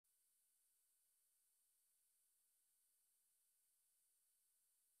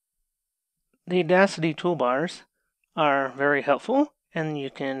The Audacity toolbars are very helpful, and you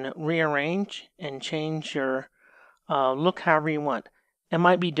can rearrange and change your look however you want. It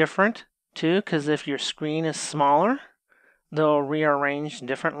might be different too, because if your screen is smaller, they'll rearrange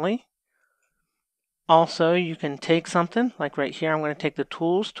differently. Also, you can take something, like right here, I'm going to take the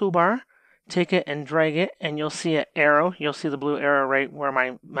Tools toolbar, take it and drag it, and you'll see an arrow. You'll see the blue arrow right where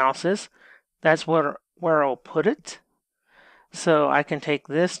my mouse is. That's where I'll put it. So I can take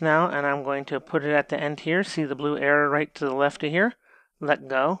this now and I'm going to put it at the end here. See the blue arrow right to the left of here? Let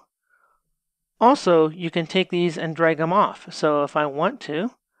go. Also, you can take these and drag them off. So if I want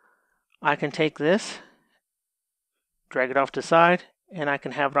to, I can take this, drag it off to the side, and I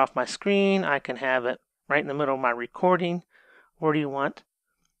can have it off my screen. I can have it right in the middle of my recording. Where do you want?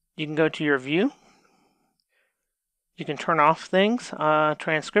 You can go to your view. You can turn off things.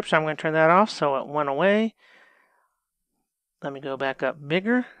 Transcription, I'm going to turn that off so it went away. Let me go back up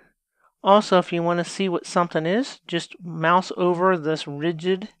bigger. Also, if you want to see what something is, just mouse over this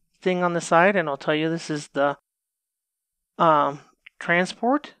rigid thing on the side and I'll tell you this is the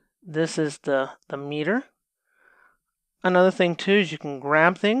transport. This is the meter. Another thing too is you can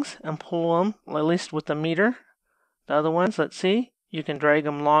grab things and pull them, at least with the meter. The other ones, let's see, you can drag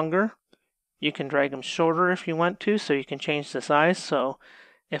them longer. You can drag them shorter if you want to, so you can change the size. So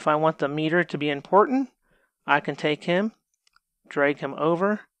if I want the meter to be important, I can take him, drag him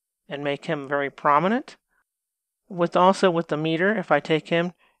over, and make him very prominent. Also with the meter, if I take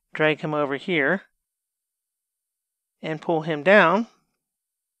him, drag him over here, and pull him down,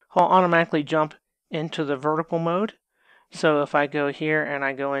 he'll automatically jump into the vertical mode. So if I go here and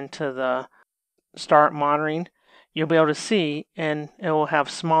I go into the start monitoring, you'll be able to see, and it will have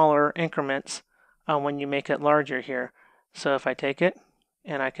smaller increments when you make it larger here. So if I take it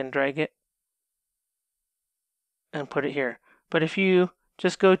and I can drag it and put it here. But if you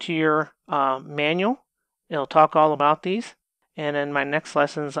just go to your manual, it'll talk all about these. And in my next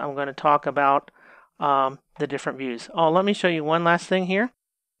lessons, I'm going to talk about the different views. Oh, let me show you one last thing here.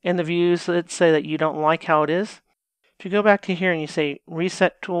 In the views, let's say that you don't like how it is. If you go back to here and you say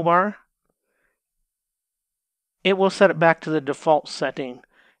Reset Toolbar, it will set it back to the default setting.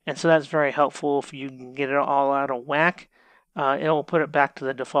 And so that's very helpful if you can get it all out of whack. It will put it back to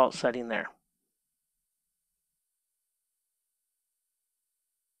the default setting there.